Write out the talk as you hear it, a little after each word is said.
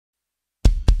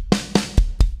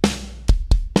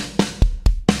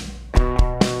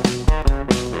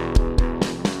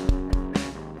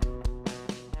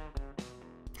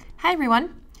Hi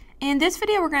everyone. In this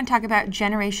video we're going to talk about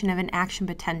generation of an action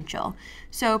potential.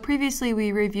 So previously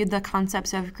we reviewed the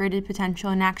concepts of graded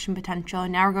potential and action potential,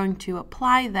 and now we're going to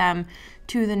apply them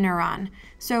to the neuron.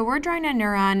 So we're drawing a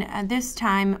neuron this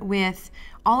time with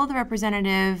all of the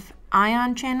representative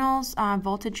ion channels,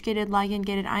 voltage-gated,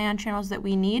 ligand-gated ion channels that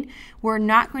we need. We're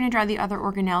not going to draw the other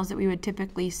organelles that we would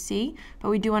typically see, but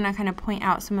we do want to kind of point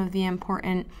out some of the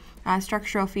important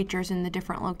structural features in the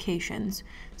different locations.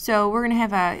 So we're going to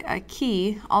have a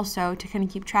key also to kind of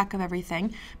keep track of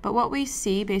everything. But what we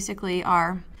see basically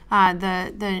are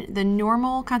the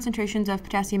normal concentrations of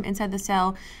potassium inside the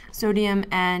cell, sodium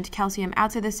and calcium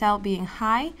outside the cell being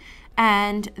high.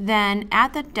 And then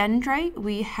at the dendrite,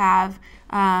 we have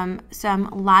some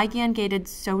ligand-gated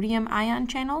sodium ion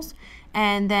channels.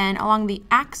 And then along the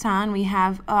axon, we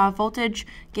have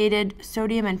voltage-gated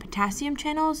sodium and potassium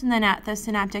channels. And then at the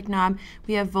synaptic knob,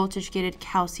 we have voltage-gated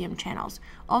calcium channels.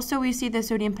 Also, we see the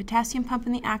sodium-potassium pump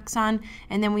in the axon,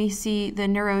 and then we see the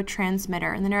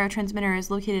neurotransmitter. And the neurotransmitter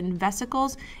is located in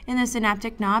vesicles in the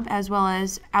synaptic knob, as well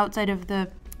as outside of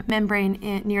the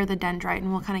membrane near the dendrite.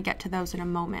 And we'll kind of get to those in a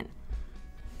moment.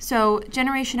 So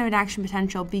generation of an action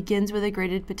potential begins with a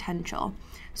graded potential.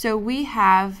 So we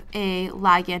have a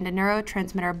ligand, a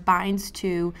neurotransmitter binds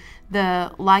to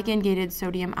the ligand-gated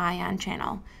sodium ion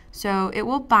channel. So it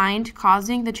will bind,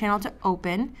 causing the channel to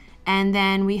open, and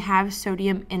then we have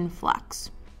sodium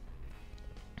influx.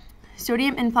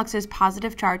 Sodium influx is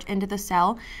positive charge into the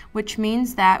cell, which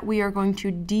means that we are going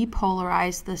to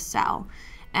depolarize the cell.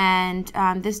 And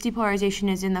this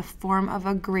depolarization is in the form of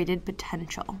a graded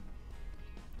potential.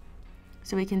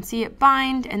 So we can see it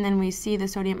bind, and then we see the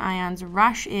sodium ions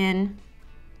rush in.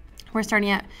 We're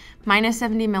starting at minus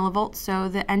 70 millivolts, so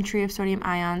the entry of sodium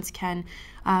ions can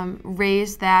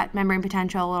raise that membrane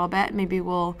potential a little bit. Maybe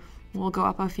we'll go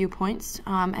up a few points,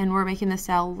 and we're making the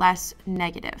cell less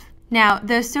negative. Now,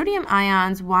 the sodium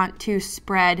ions want to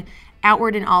spread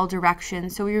outward in all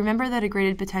directions. So we remember that a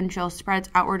graded potential spreads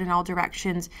outward in all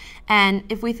directions. And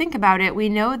if we think about it, we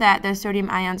know that the sodium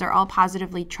ions are all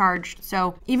positively charged.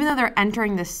 So even though they're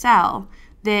entering the cell,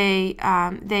 they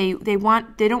don't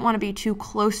want to be too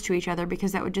close to each other,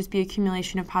 because that would just be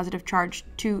accumulation of positive charge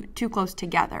too close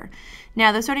together.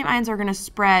 Now the sodium ions are going to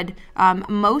spread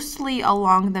mostly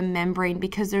along the membrane,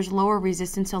 because there's lower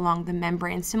resistance along the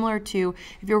membrane. Similar to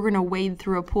if you're going to wade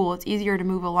through a pool, it's easier to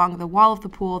move along the wall of the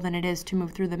pool than it is to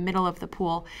move through the middle of the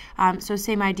pool. So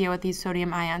same idea with these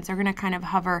sodium ions. They're going to kind of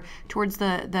hover towards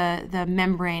the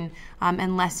membrane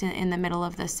and less in the middle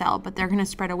of the cell, but they're going to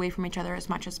spread away from each other as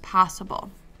much as possible.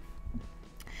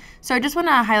 So I just want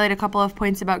to highlight a couple of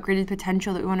points about graded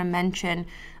potential that we want to mention.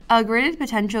 A graded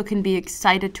potential can be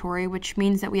excitatory, which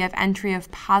means that we have entry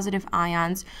of positive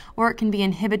ions, or it can be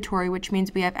inhibitory, which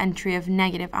means we have entry of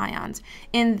negative ions.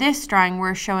 In this drawing,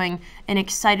 we're showing an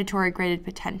excitatory graded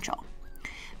potential.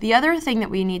 The other thing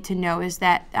that we need to know is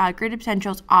that graded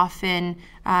potentials often,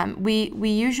 we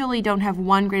usually don't have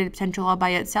one graded potential all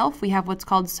by itself. We have what's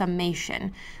called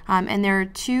summation. And there are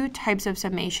two types of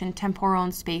summation, temporal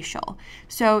and spatial.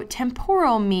 So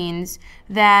temporal means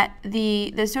that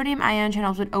the sodium ion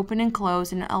channels would open and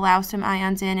close and allow some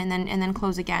ions in and then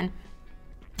close again.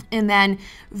 And then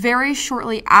very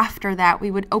shortly after that, we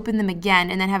would open them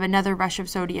again and then have another rush of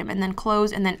sodium, and then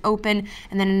close and then open,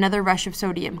 and then another rush of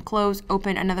sodium, close,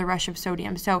 open, another rush of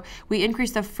sodium. So we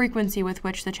increase the frequency with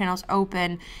which the channels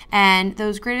open, and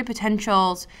those graded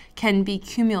potentials can be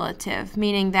cumulative,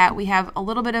 meaning that we have a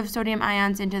little bit of sodium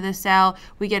ions into the cell,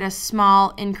 we get a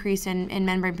small increase in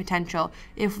membrane potential.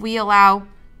 If we allow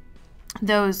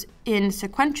those in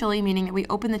sequentially, meaning that we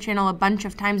open the channel a bunch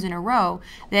of times in a row,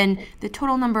 then the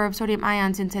total number of sodium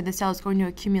ions inside the cell is going to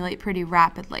accumulate pretty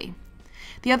rapidly.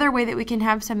 The other way that we can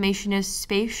have summation is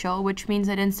spatial, which means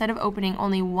that instead of opening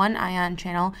only one ion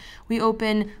channel, we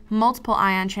open multiple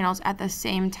ion channels at the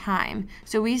same time.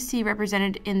 So we see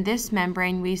represented in this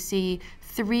membrane, we see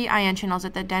 3 ion channels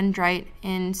at the dendrite.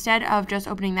 Instead of just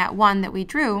opening that one that we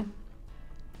drew,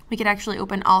 we could actually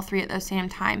open all 3 at the same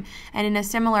time. And in a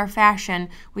similar fashion,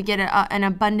 we get an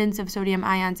abundance of sodium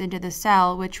ions into the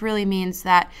cell, which really means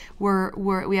that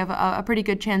we have a pretty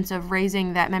good chance of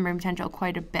raising that membrane potential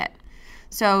quite a bit.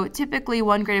 So typically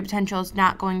one graded potential is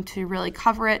not going to really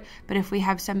cover it, but if we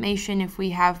have summation, if we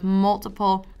have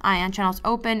multiple ion channels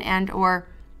open or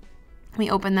we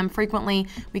open them frequently,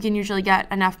 we can usually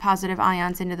get enough positive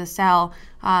ions into the cell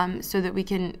so that we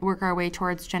can work our way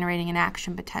towards generating an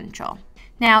action potential.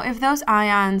 Now, if those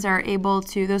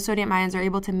sodium ions are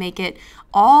able to make it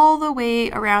all the way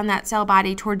around that cell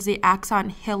body towards the axon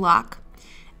hillock,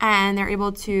 and they're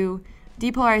able to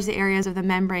depolarize the areas of the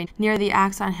membrane near the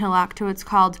axon hillock to what's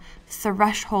called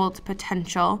threshold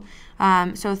potential.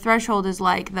 So threshold is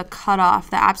like the cutoff,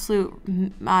 the absolute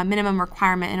minimum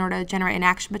requirement in order to generate an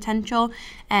action potential.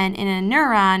 And in a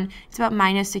neuron, it's about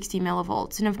minus 60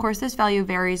 millivolts. And of course, this value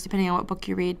varies depending on what book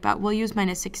you read, but we'll use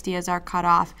minus 60 as our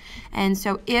cutoff. And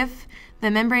so if the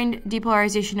membrane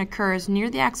depolarization occurs near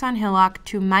the axon hillock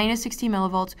to minus 60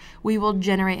 millivolts, we will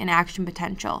generate an action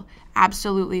potential.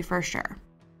 Absolutely, for sure.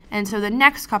 And so the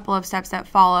next couple of steps that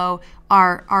follow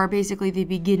are basically the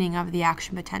beginning of the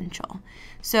action potential.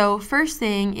 So first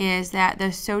thing is that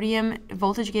the sodium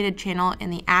voltage-gated channel in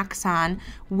the axon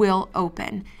will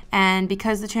open. And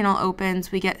because the channel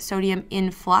opens, we get sodium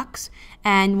influx.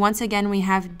 And once again, we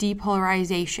have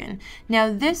depolarization. Now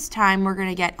this time, we're going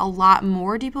to get a lot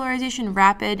more depolarization,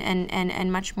 rapid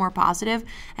and much more positive.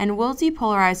 And we'll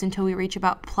depolarize until we reach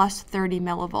about plus 30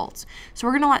 millivolts. So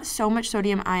we're going to let so much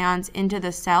sodium ions into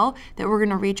the cell that we're going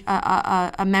to reach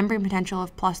a membrane potential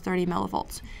of plus 30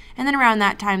 millivolts. And then around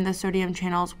that time, the sodium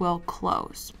channels will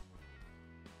close.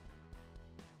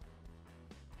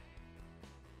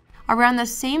 Around the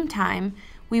same time,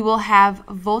 we will have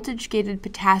voltage-gated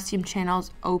potassium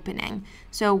channels opening.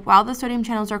 So while the sodium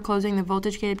channels are closing, the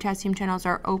voltage-gated potassium channels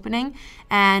are opening.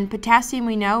 And potassium,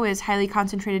 we know, is highly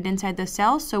concentrated inside the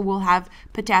cell, so we'll have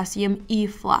potassium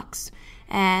efflux.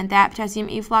 And that potassium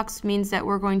efflux means that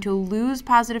we're going to lose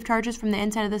positive charges from the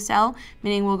inside of the cell,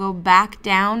 meaning we'll go back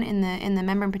down in the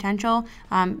membrane potential,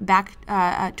 back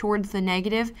towards the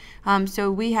negative.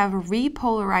 So we have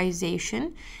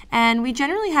repolarization, and we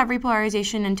generally have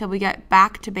repolarization until we get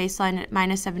back to baseline at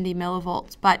minus 70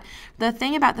 millivolts. But the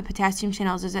thing about the potassium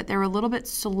channels is that they're a little bit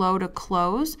slow to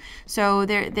close. So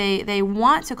they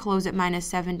want to close at minus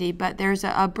 70, but there's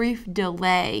a brief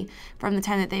delay from the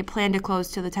time that they plan to close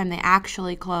to the time they actually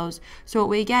close. So what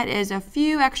we get is a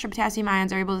few extra potassium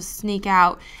ions are able to sneak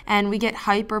out, and we get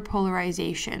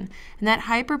hyperpolarization. And that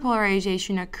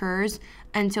hyperpolarization occurs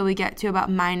until we get to about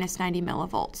minus 90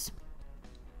 millivolts.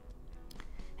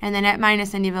 And then at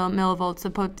minus 90 millivolts,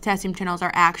 the potassium channels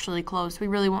are actually closed. We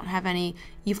really won't have any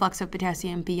efflux of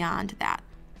potassium beyond that.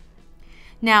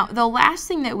 Now, the last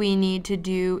thing that we need to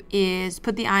do is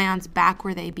put the ions back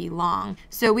where they belong.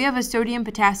 So we have a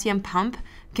sodium-potassium pump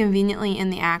conveniently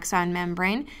in the axon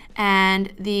membrane,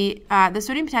 and the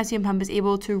sodium-potassium pump is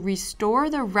able to restore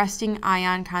the resting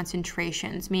ion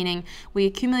concentrations, meaning we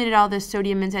accumulated all this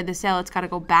sodium inside the cell, it's got to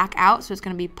go back out, so it's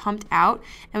going to be pumped out,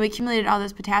 and we accumulated all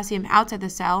this potassium outside the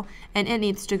cell, and it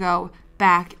needs to go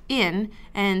back in,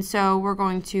 and so we're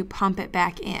going to pump it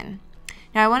back in.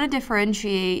 Now, I want to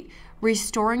differentiate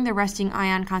restoring the resting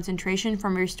ion concentration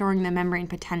from restoring the membrane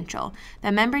potential.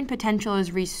 The membrane potential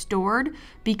is restored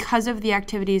because of the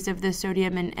activities of the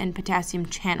sodium and potassium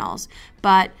channels,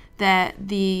 but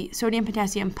the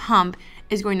sodium-potassium pump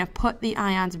is going to put the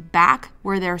ions back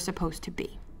where they're supposed to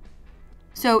be.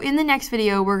 So in the next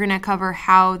video, we're going to cover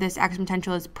how this action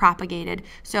potential is propagated,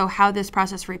 so how this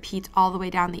process repeats all the way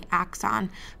down the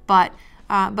axon. But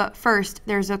first,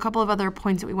 there's a couple of other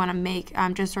points that we want to make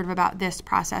just sort of about this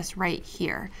process right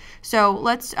here. So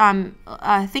let's,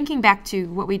 thinking back to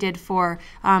what we did for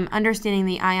understanding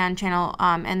the ion channel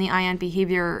and the ion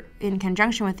behavior in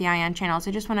conjunction with the ion channels,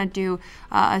 I just want to do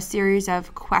a series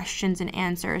of questions and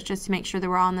answers just to make sure that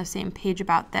we're all on the same page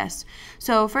about this.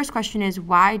 So first question is,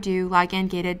 why do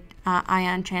ligand-gated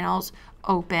ion channels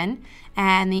open?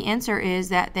 And the answer is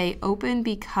that they open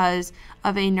because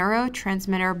of a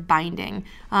neurotransmitter binding.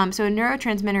 So a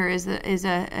neurotransmitter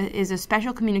is a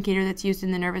special communicator that's used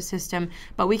in the nervous system,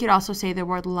 but we could also say the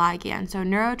word ligand. So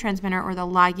neurotransmitter, or the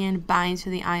ligand, binds to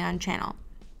the ion channel.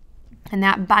 And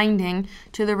that binding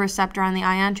to the receptor on the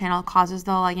ion channel causes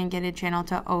the ligand-gated channel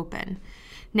to open.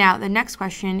 Now, the next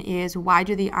question is, why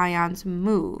do the ions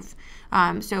move?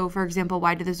 So, for example,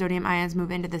 why do the sodium ions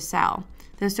move into the cell?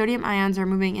 The sodium ions are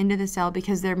moving into the cell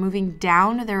because they're moving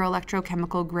down their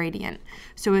electrochemical gradient.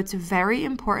 So it's very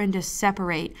important to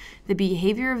separate the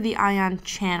behavior of the ion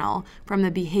channel from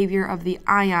the behavior of the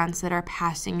ions that are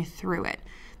passing through it.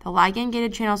 The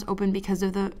ligand-gated channels open because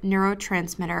of the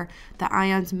neurotransmitter. The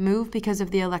ions move because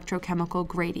of the electrochemical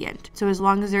gradient. So as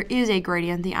long as there is a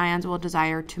gradient, the ions will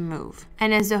desire to move.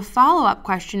 And as a follow-up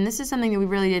question, this is something that we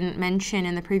really didn't mention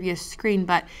in the previous screen,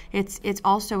 but it's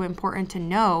also important to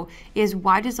know, is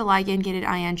why does the ligand-gated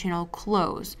ion channel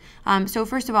close? So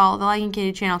first of all, the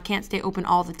ligand-gated channel can't stay open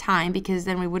all the time because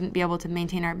then we wouldn't be able to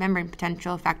maintain our membrane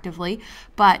potential effectively.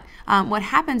 But what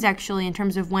happens actually in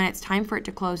terms of when it's time for it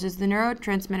to close is the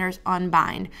neurotransmitters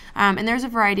unbind. And there's a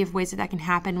variety of ways that can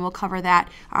happen. We'll cover that.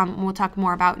 We'll talk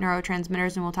more about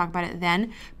neurotransmitters and we'll talk about it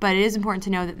then. But it is important to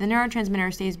know that the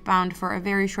neurotransmitter stays bound for a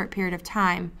very short period of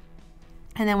time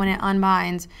And then when it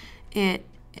unbinds, the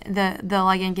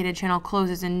ligand-gated channel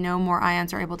closes and no more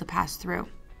ions are able to pass through.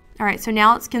 All right, so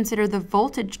now let's consider the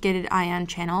voltage-gated ion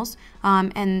channels,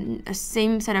 and the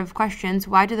same set of questions.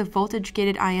 Why do the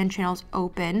voltage-gated ion channels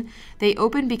open? They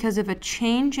open because of a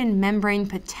change in membrane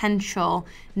potential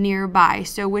nearby.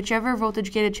 So whichever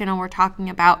voltage-gated channel we're talking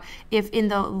about, if in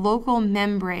the local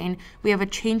membrane we have a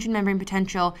change in membrane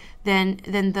potential, then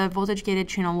the voltage-gated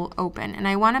channel will open. And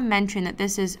I want to mention that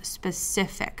this is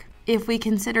specific. If we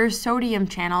consider sodium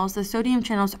channels, the sodium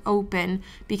channels open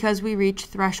because we reach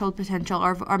threshold potential.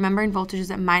 Our membrane voltage is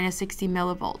at minus 60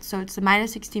 millivolts. So it's the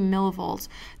minus 60 millivolts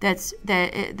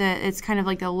it's kind of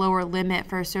like the lower limit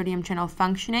for sodium channel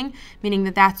functioning, meaning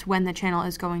that that's when the channel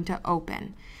is going to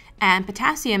open. And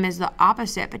potassium is the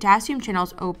opposite. Potassium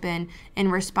channels open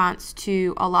in response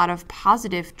to a lot of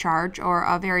positive charge or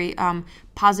a very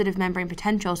positive membrane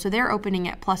potential. So they're opening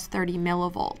at plus 30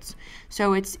 millivolts.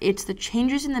 So it's the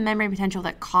changes in the membrane potential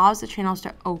that cause the channels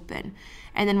to open.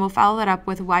 And then we'll follow that up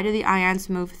with, why do the ions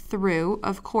move through?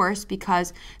 Of course,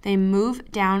 because they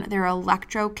move down their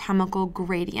electrochemical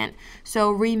gradient.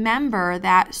 So remember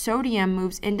that sodium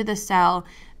moves into the cell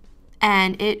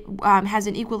and it has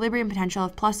an equilibrium potential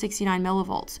of plus 69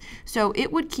 millivolts. So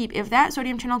it would keep, if that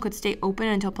sodium channel could stay open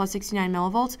until plus 69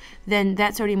 millivolts, then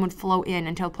that sodium would flow in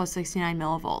until plus 69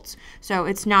 millivolts. So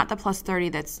it's not the plus 30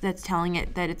 that's telling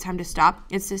it that it's time to stop.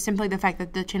 It's just simply the fact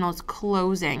that the channel is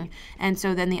closing, and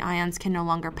so then the ions can no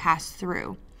longer pass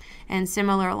through. And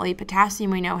similarly, potassium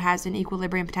we know has an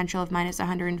equilibrium potential of minus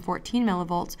 114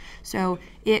 millivolts, so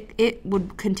it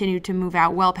would continue to move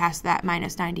out well past that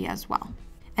minus 90 as well.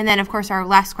 And then, of course, our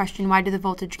last question, why do the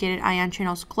voltage-gated ion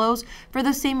channels close? For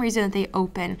the same reason that they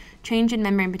open, change in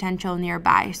membrane potential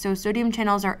nearby. So sodium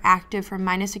channels are active from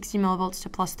minus 60 millivolts to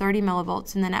plus 30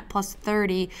 millivolts, and then at plus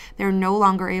 30, they're no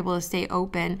longer able to stay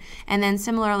open. And then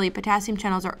similarly, potassium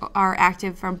channels are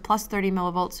active from plus 30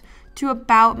 millivolts to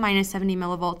about minus 70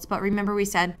 millivolts. But remember, we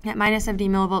said at minus 70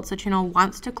 millivolts, the channel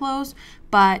wants to close,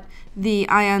 but the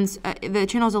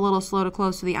channel's a little slow to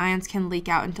close, so the ions can leak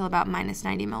out until about minus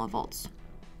 90 millivolts.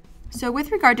 So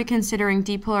with regard to considering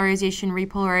depolarization,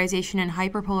 repolarization, and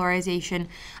hyperpolarization,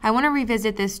 I want to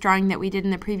revisit this drawing that we did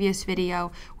in the previous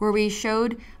video where we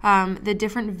showed the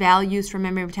different values for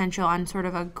membrane potential on sort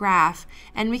of a graph,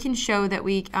 and we can show that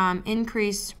we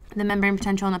increase the membrane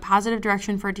potential in the positive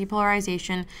direction for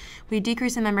depolarization, we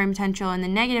decrease the membrane potential in the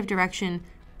negative direction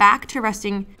back to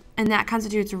resting, and that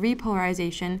constitutes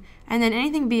repolarization, and then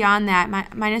anything beyond that,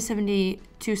 minus 70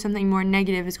 to something more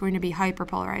negative, is going to be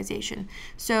hyperpolarization.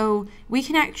 So we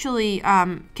can actually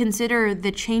consider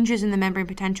the changes in the membrane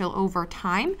potential over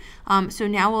time. So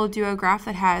now we'll do a graph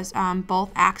that has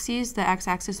both axes, the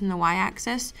x-axis and the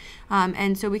y-axis,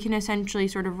 and so we can essentially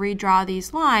sort of redraw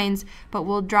these lines, but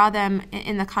we'll draw them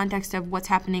in the context of what's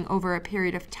happening over a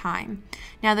period of time.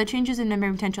 Now the changes in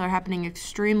membrane potential are happening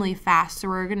extremely fast, so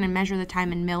we're going to measure the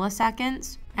time in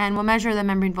milliseconds, and we'll measure the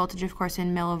membrane voltage, of course,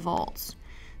 in millivolts.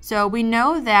 So we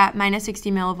know that minus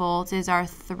 60 millivolts is our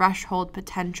threshold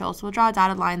potential. So we'll draw a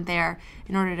dotted line there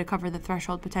in order to cover the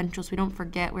threshold potential so we don't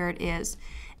forget where it is.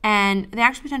 And the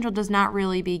action potential does not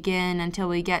really begin until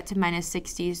we get to minus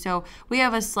 60. So we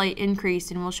have a slight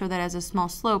increase, and we'll show that as a small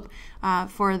slope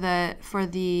for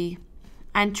the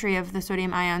entry of the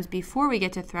sodium ions before we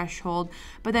get to threshold.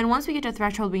 But then once we get to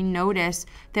threshold, we notice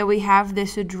that we have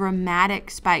this dramatic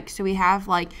spike. So we have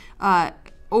like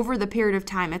over the period of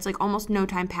time, it's like almost no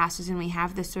time passes, and we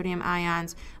have the sodium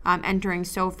ions entering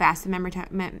so fast, the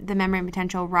membrane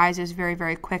potential rises very,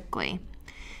 very quickly.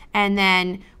 And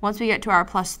then once we get to our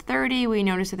plus 30, we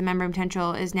notice that the membrane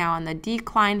potential is now on the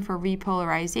decline for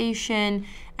repolarization.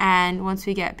 And once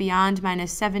we get beyond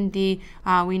minus 70,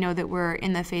 we know that we're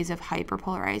in the phase of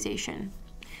hyperpolarization.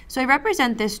 So I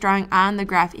represent this drawing on the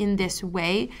graph in this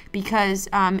way because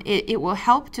it will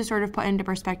help to sort of put into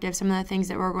perspective some of the things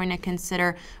that we're going to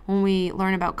consider when we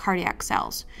learn about cardiac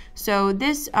cells. So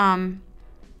this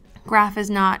graph is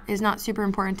not super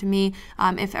important to me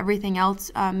if everything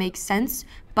else makes sense,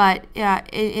 but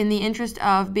in the interest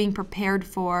of being prepared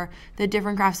for the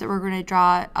different graphs that we're going to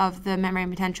draw of the membrane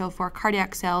potential for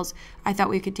cardiac cells, I thought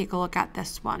we could take a look at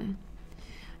this one.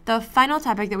 The final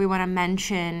topic that we want to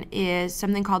mention is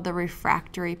something called the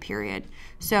refractory period.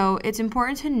 So it's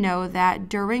important to know that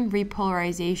during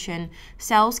repolarization,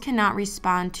 cells cannot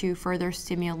respond to further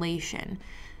stimulation.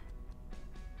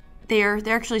 They're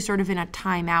actually sort of in a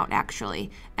timeout, actually.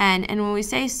 And when we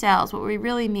say cells, what we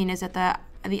really mean is that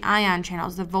the ion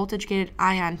channels, the voltage-gated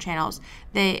ion channels,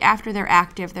 after they're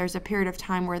active, there's a period of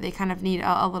time where they kind of need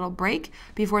a little break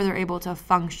before they're able to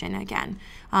function again.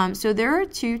 So there are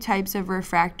two types of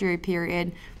refractory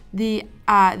period. the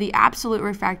absolute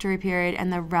refractory period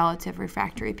and the relative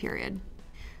refractory period.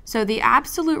 So the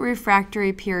absolute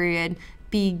refractory period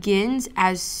begins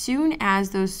as soon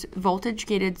as those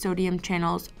voltage-gated sodium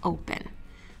channels open.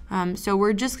 So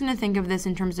we're just going to think of this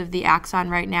in terms of the axon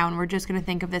right now, and we're just going to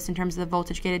think of this in terms of the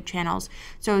voltage-gated channels.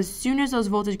 So as soon as those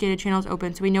voltage-gated channels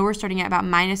open, so we know we're starting at about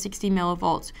minus 60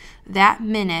 millivolts, that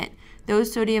minute,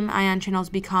 those sodium ion channels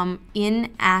become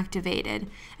inactivated.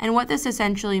 And what this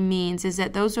essentially means is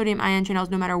that those sodium ion channels,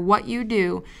 no matter what you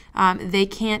do, they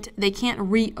can't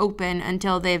reopen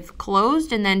until they've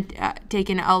closed and then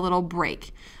taken a little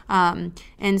break.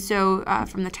 And so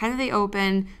from the time that they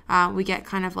open, we get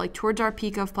kind of like towards our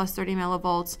peak of plus 30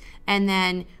 millivolts, and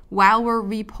then while we're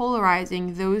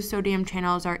repolarizing, those sodium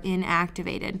channels are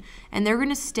inactivated. And they're going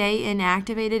to stay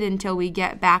inactivated until we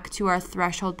get back to our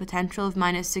threshold potential of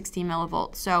minus 60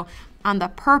 millivolts. So on the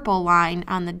purple line,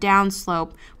 on the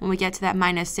downslope, when we get to that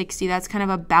minus 60, that's kind of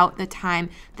about the time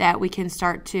that we can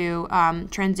start to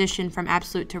transition from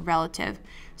absolute to relative.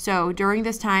 So during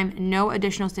this time, no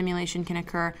additional stimulation can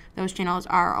occur. Those channels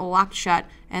are locked shut,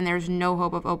 and there's no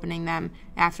hope of opening them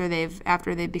after they've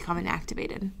become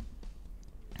inactivated.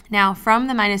 Now, from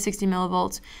the minus 60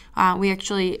 millivolts, we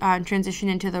actually transition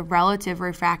into the relative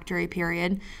refractory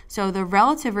period. So the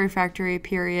relative refractory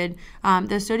period,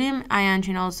 the sodium ion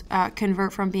channels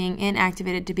convert from being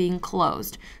inactivated to being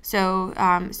closed. So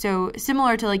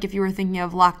similar to like if you were thinking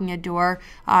of locking a door,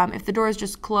 if the door is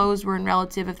just closed, we're in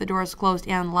relative. If the door is closed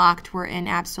and locked, we're in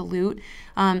absolute.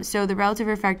 So the relative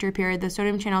refractory period, the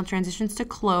sodium channel transitions to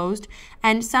closed,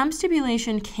 and some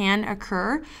stimulation can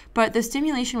occur, but the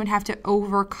stimulation would have to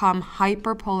overcome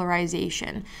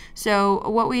hyperpolarization. So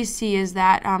what we see is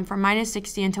that from minus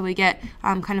 60 until we get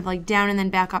kind of like down and then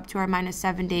back up to our minus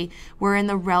 70, we're in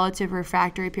the relative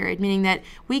refractory period, meaning that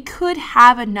we could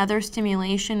have another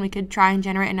stimulation, we could try and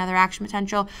generate another action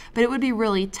potential, but it would be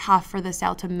really tough for the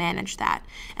cell to manage that.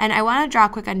 And I want to draw a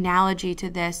quick analogy to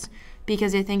this,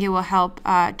 because I think it will help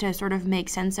to sort of make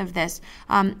sense of this.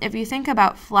 If you think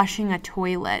about flushing a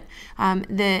toilet,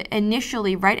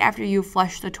 initially, right after you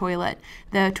flush the toilet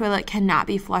cannot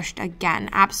be flushed again.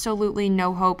 Absolutely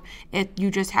no hope. You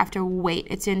just have to wait.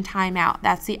 It's in timeout.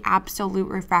 That's the absolute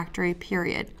refractory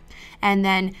period. And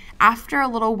then after a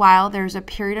little while, there's a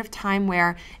period of time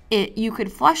where you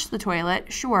could flush the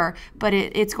toilet, sure, but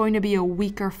it's going to be a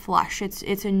weaker flush.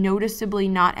 It's noticeably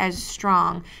not as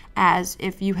strong as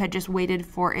if you had just waited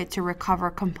for it to recover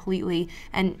completely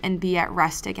and be at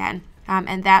rest again.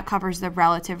 And that covers the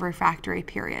relative refractory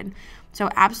period. So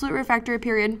absolute refractory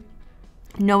period,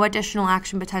 no additional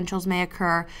action potentials may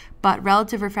occur, but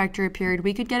relative refractory period,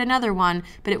 we could get another one,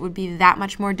 but it would be that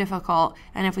much more difficult.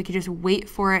 And if we could just wait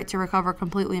for it to recover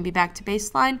completely and be back to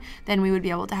baseline, then we would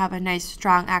be able to have a nice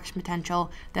strong action potential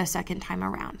the second time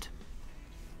around.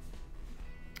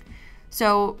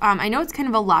 So I know it's kind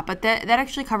of a lot, but that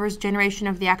actually covers generation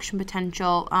of the action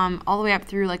potential all the way up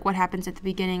through like what happens at the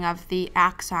beginning of the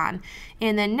axon.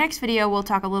 In the next video, we'll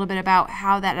talk a little bit about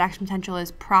how that action potential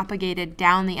is propagated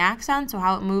down the axon, so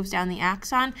how it moves down the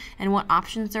axon and what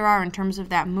options there are in terms of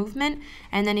that movement.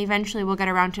 And then eventually we'll get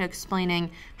around to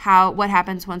explaining what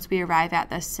happens once we arrive at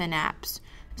the synapse.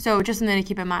 So just something to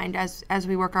keep in mind as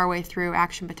we work our way through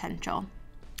action potential.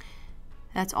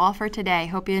 That's all for today.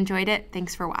 Hope you enjoyed it.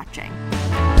 Thanks for watching.